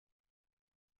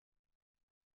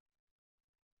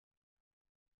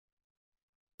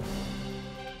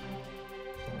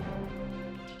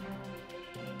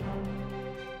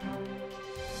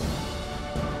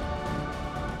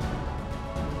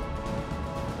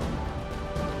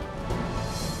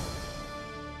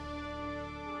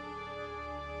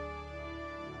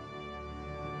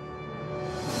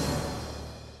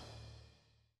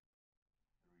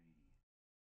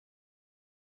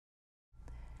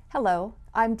Hello,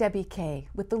 I'm Debbie Kay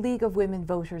with the League of Women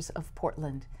Voters of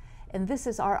Portland, and this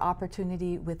is our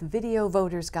opportunity with Video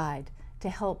Voters Guide to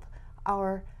help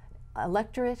our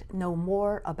electorate know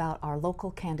more about our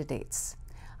local candidates.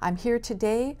 I'm here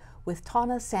today with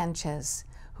Tawna Sanchez,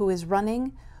 who is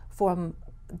running from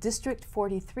District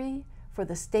 43 for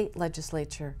the state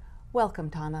legislature. Welcome,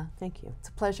 Tawna. Thank you. It's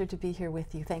a pleasure to be here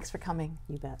with you. Thanks for coming.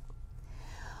 You bet.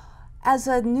 As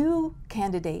a new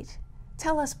candidate,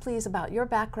 tell us please about your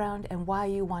background and why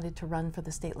you wanted to run for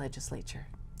the state legislature.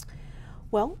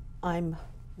 Well, I'm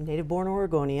native-born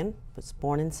Oregonian, was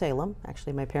born in Salem.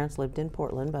 Actually, my parents lived in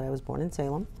Portland, but I was born in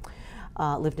Salem.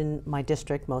 Lived in my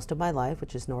district most of my life,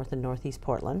 which is North and Northeast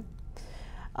Portland.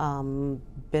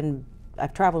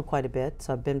 I've traveled quite a bit,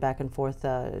 so I've been back and forth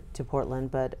to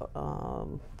Portland, but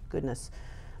goodness,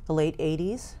 the late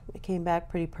 80s, I came back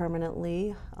pretty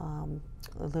permanently.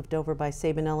 I lived over by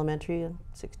Sabin Elementary,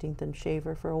 16th and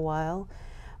Shaver for a while.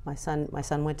 My son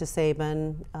went to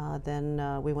Sabin.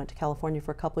 Then we went to California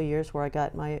for a couple of years where I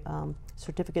got my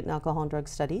certificate in alcohol and drug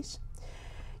studies.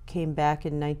 Came back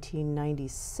in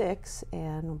 1996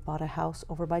 and bought a house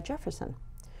over by Jefferson.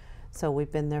 So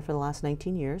we've been there for the last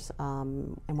 19 years.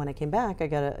 And when I came back, I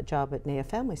got a job at Naya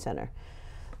Family Center.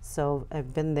 So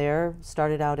I've been there,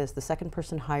 started out as the second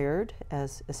person hired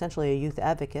as essentially a youth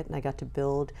advocate, and I got to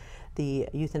build the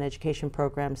youth and education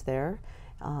programs there.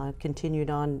 Continued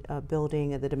on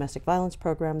building the domestic violence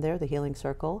program there, the Healing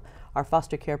Circle, our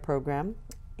foster care program,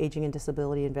 aging and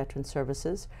disability and veteran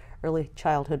services, early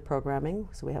childhood programming.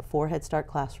 So we have 4 Head Start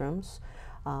classrooms,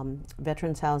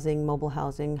 veterans housing, mobile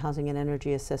housing, housing and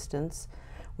energy assistance.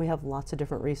 We have lots of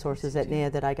different resources at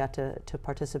NAIA that I got to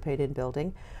participate in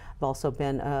building. I've also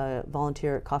been a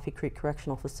volunteer at Coffee Creek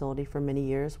Correctional Facility for many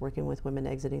years, working with women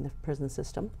exiting the prison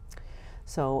system.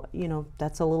 So, you know,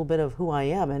 that's a little bit of who I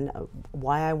am, and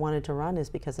why I wanted to run is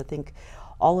because I think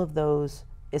all of those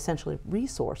essentially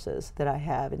resources that I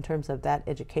have in terms of that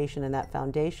education and that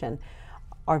foundation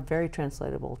are very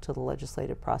translatable to the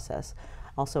legislative process.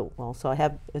 Also, well, so I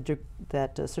have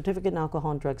that certificate in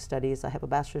alcohol and drug studies. I have a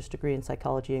bachelor's degree in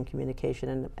psychology and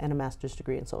communication and a master's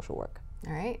degree in social work.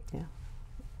 All right. Yeah.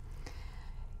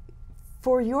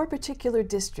 For your particular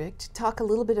district, talk a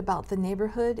little bit about the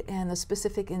neighborhood and the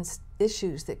specific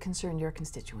issues that concern your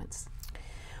constituents.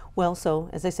 Well, so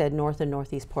as I said, North and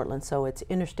Northeast Portland, so it's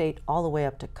interstate all the way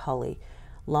up to Cully,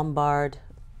 Lombard,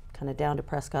 kind of down to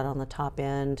Prescott on the top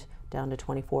end, down to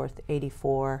 24th,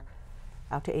 84,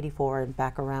 out to 84 and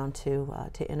back around to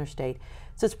interstate.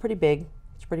 So it's pretty big,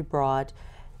 it's pretty broad.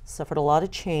 Suffered a lot of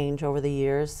change over the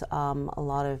years, a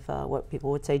lot of what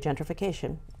people would say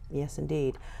gentrification, yes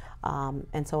indeed.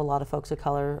 And so a lot of folks of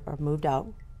color are moved out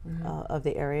of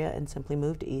the area and simply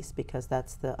moved east because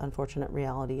that's the unfortunate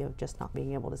reality of just not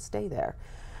being able to stay there,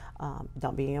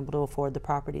 not being able to afford the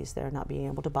properties there, not being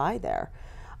able to buy there.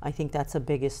 I think that's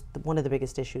one of the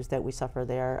biggest issues that we suffer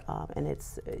there, and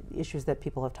it's issues that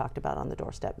people have talked about on the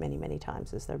doorstep many, many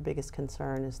times. Is their biggest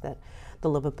concern is that the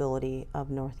livability of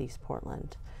Northeast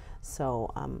Portland.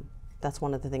 So that's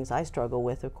one of the things I struggle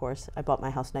with, of course. I bought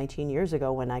my house 19 years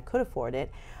ago when I could afford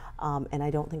it, and I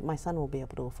don't think my son will be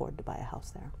able to afford to buy a house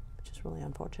there, which is really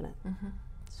unfortunate.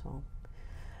 So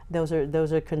those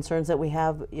are concerns that we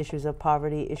have, issues of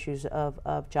poverty, issues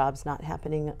of jobs not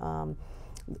happening,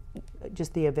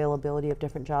 just the availability of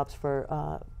different jobs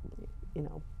for you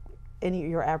know,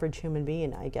 your average human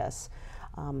being, I guess.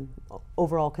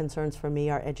 Overall concerns for me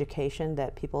are education,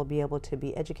 that people be able to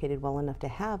be educated well enough to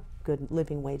have good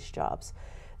living wage jobs.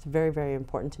 It's very, very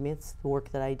important to me. It's the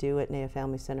work that I do at Naya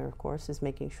Family Center, of course, is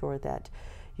making sure that,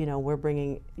 you know, we're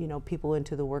bringing, you know, people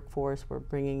into the workforce, we're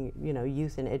bringing, you know,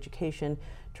 youth in education,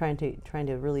 trying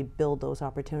to really build those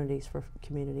opportunities for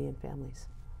community and families.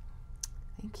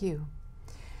 Thank you.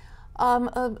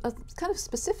 A kind of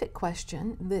specific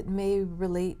question that may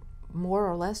relate more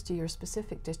or less to your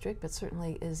specific district, but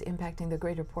certainly is impacting the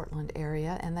greater Portland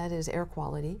area, and that is air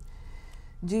quality.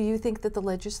 Do you think that the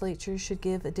legislature should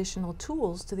give additional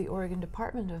tools to the Oregon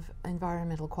Department of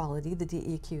Environmental Quality, the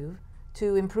DEQ,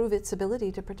 to improve its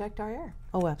ability to protect our air?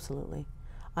 Oh, absolutely.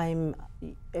 I'm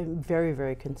very,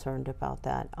 very concerned about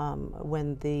that.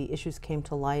 When the issues came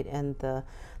to light and the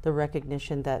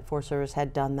recognition that Forest Service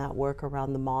had done that work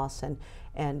around the moss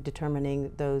and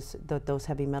determining those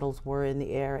heavy metals were in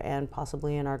the air and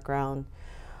possibly in our ground,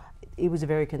 it was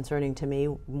very concerning to me.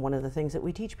 One of the things that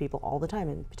we teach people all the time,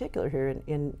 in particular here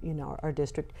in you know, our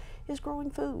district, is growing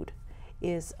food,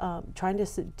 is trying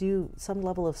to do some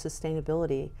level of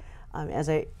sustainability. As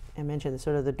I mentioned,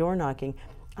 sort of the door knocking,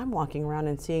 I'm walking around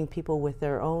and seeing people with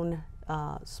their own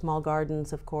small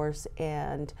gardens, of course,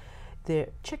 and their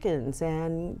chickens,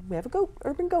 and we have a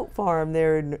urban goat farm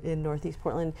there in Northeast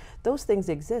Portland. Those things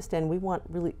exist, and we want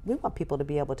people to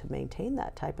be able to maintain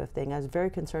that type of thing. I was very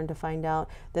concerned to find out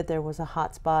that there was a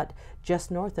hot spot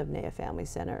just north of Naya Family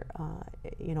Center,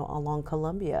 you know, along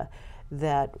Columbia,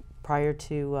 that prior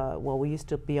to, well, we used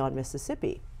to be on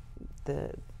Mississippi.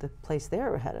 The place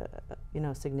there had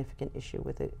a significant issue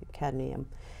with cadmium.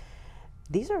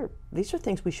 These are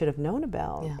things we should have known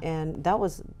about, yeah. And that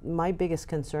was my biggest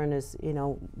concern. Is, you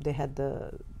know, they had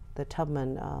the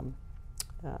Tubman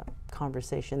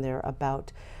conversation there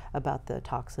about the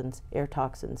toxins, air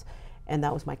toxins, and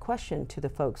that was my question to the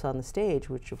folks on the stage,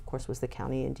 which of course was the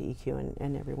county and DEQ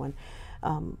and everyone.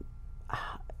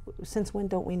 Since when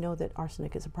don't we know that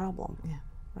arsenic is a problem? Yeah.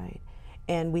 Right,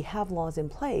 and we have laws in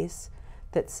place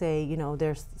that say, you know,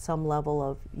 there's some level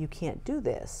of you can't do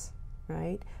this.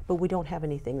 Right? But we don't have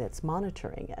anything that's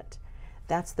monitoring it.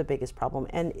 That's the biggest problem.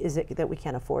 And is it that we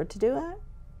can't afford to do that?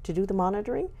 To do the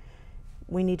monitoring?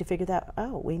 We need to figure that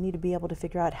out. We need to be able to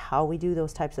figure out how we do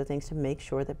those types of things to make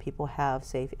sure that people have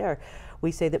safe air.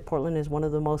 We say that Portland is one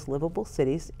of the most livable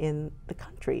cities in the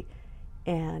country,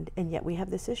 and yet we have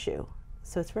this issue.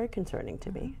 So it's very concerning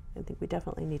to me. I think we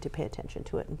definitely need to pay attention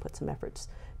to it and put some efforts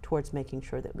towards making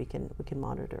sure that we can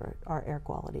monitor our air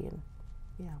quality. And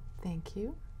yeah. Thank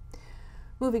you.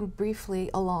 Moving briefly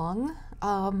along,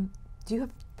 do you have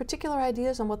particular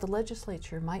ideas on what the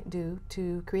legislature might do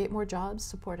to create more jobs,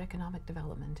 support economic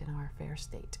development in our fair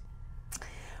state?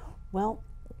 Well,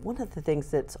 one of the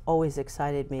things that's always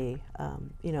excited me,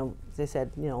 you know, as I said,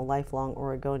 you know, lifelong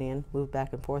Oregonian, moved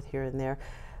back and forth here and there,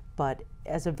 but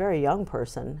as a very young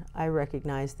person, I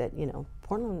recognized that, you know,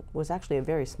 Portland was actually a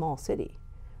very small city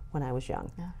when I was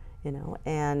young, yeah. You know,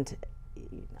 and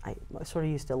I sort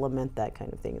of used to lament that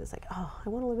kind of thing. It's like, oh, I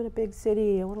want to live in a big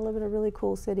city. I want to live in a really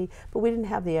cool city. But we didn't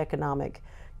have the economic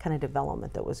kind of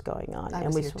development that was going on. I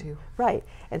was here too. Right.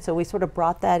 And so we sort of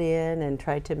brought that in and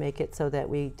tried to make it so that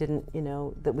we didn't, you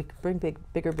know, that we could bring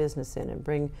bigger business in and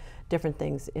bring different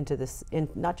things into this,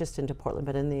 not just into Portland,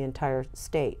 but in the entire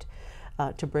state,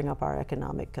 to bring up our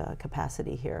economic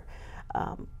capacity here.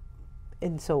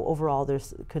 And so overall,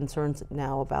 there's concerns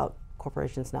now about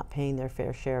corporations not paying their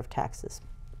fair share of taxes.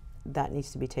 That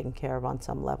needs to be taken care of on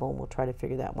some level, and we'll try to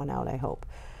figure that one out, I hope.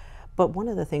 But one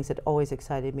of the things that always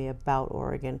excited me about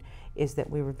Oregon is that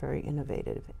we were very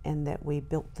innovative and that we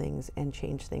built things and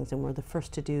changed things, and we're the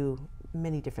first to do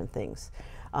many different things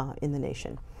in the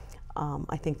nation.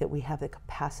 I think that we have the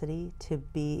capacity to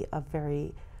be a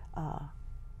very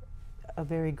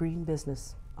green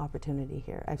business opportunity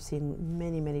here. I've seen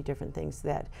many different things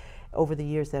that over the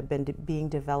years that have been being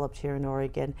developed here in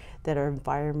Oregon that are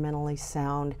environmentally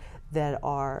sound, that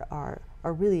are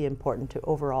really important to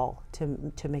overall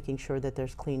to making sure that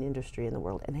there's clean industry in the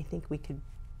world. And I think we could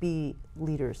be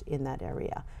leaders in that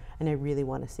area, and I really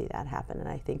want to see that happen. And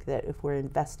I think that if we're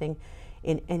investing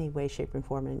in any way, shape, and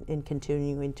form in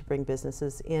continuing to bring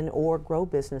businesses in or grow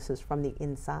businesses from the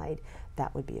inside,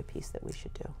 that would be a piece that we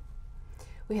should do.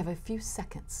 We have a few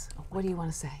seconds. What do you want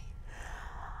to say?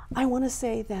 I want to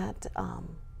say that,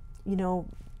 you know,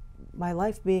 my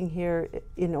life being here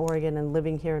in Oregon and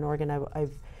living here in Oregon,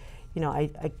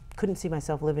 I couldn't see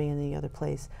myself living in any other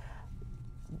place.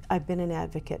 I've been an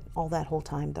advocate all that whole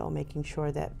time, though, making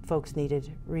sure that folks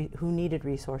who needed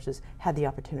resources had the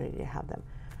opportunity to have them.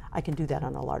 I can do that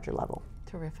on a larger level.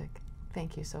 Terrific.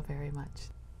 Thank you so very much.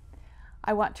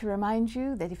 I want to remind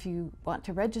you that if you want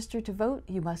to register to vote,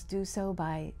 you must do so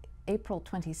by April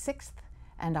 26th,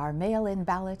 and our mail-in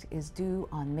ballot is due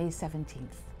on May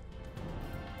 17th.